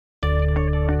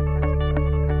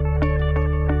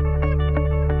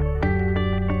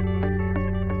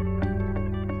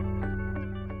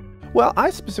Well, I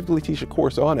specifically teach a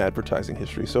course on advertising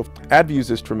history, so AdViews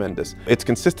is tremendous. It's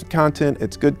consistent content,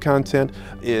 it's good content,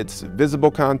 it's visible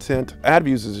content.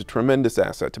 AdViews is a tremendous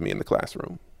asset to me in the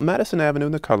classroom. Madison Avenue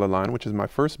and the Color Line, which is my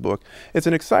first book, it's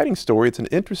an exciting story, it's an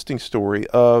interesting story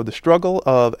of the struggle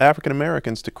of African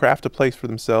Americans to craft a place for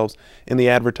themselves in the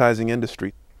advertising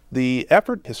industry. The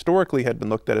effort historically had been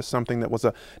looked at as something that was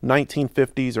a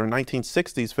 1950s or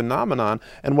 1960s phenomenon,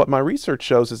 and what my research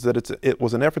shows is that it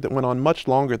was an effort that went on much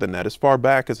longer than that, as far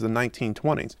back as the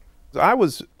 1920s. I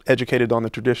was educated on the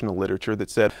traditional literature that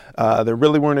said there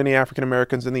really weren't any African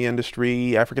Americans in the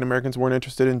industry. African Americans weren't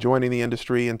interested in joining the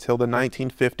industry until the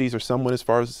 1950s, or some went as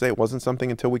far as to say it wasn't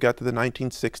something until we got to the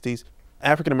 1960s.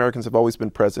 African Americans have always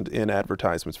been present in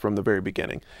advertisements from the very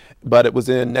beginning, but it was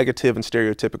in negative and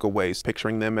stereotypical ways,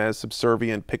 picturing them as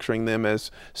subservient, picturing them as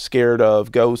scared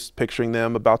of ghosts, picturing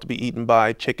them about to be eaten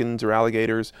by chickens or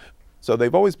alligators. So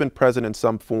they've always been present in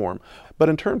some form. But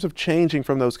in terms of changing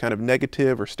from those kind of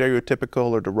negative or stereotypical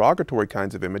or derogatory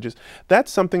kinds of images,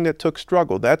 that's something that took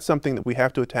struggle. That's something that we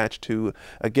have to attach to,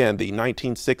 again, the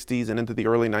 1960s and into the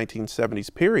early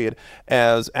 1970s period,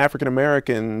 as African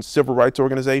American civil rights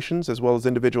organizations, as well as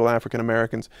individual African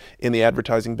Americans in the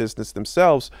advertising business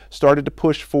themselves, started to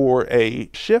push for a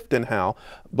shift in how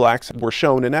blacks were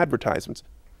shown in advertisements.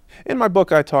 In my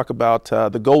book, I talk about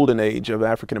the golden age of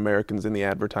African Americans in the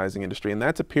advertising industry, and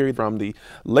that's a period from the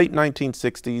late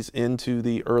 1960s into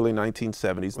the early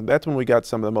 1970s. And that's when we got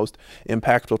some of the most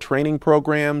impactful training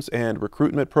programs and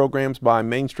recruitment programs by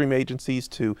mainstream agencies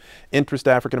to interest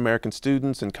African American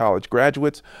students and college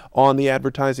graduates on the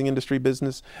advertising industry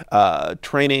business,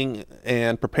 training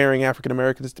and preparing African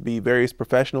Americans to be various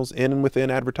professionals in and within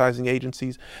advertising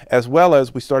agencies, as well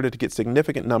as we started to get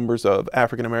significant numbers of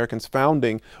African Americans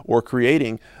founding or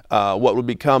creating what would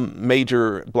become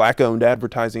major black-owned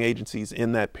advertising agencies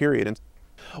in that period. And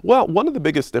well, one of the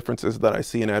biggest differences that I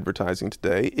see in advertising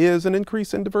today is an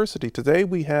increase in diversity. Today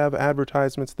we have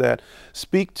advertisements that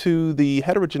speak to the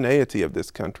heterogeneity of this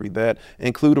country, that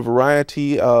include a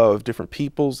variety of different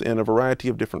peoples in a variety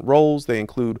of different roles. They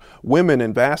include women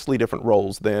in vastly different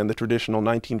roles than the traditional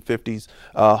 1950s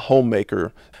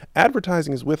homemaker.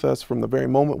 Advertising is with us from the very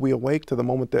moment we awake to the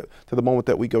moment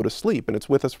that we go to sleep, and it's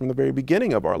with us from the very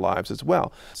beginning of our lives as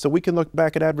well. So we can look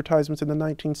back at advertisements in the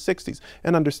 1960s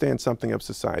and understand something of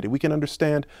society. We can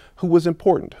understand who was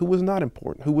important, who was not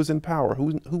important, who was in power,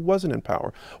 who wasn't in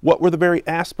power. What were the very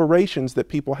aspirations that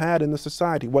people had in the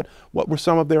society? What were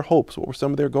some of their hopes? What were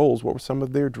some of their goals? What were some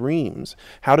of their dreams?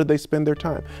 How did they spend their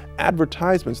time?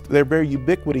 Advertisements, their very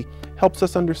ubiquity, helps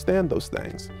us understand those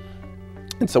things.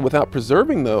 And so without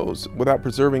preserving those, without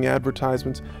preserving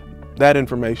advertisements, that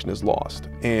information is lost.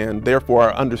 And therefore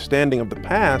our understanding of the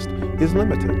past is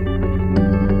limited.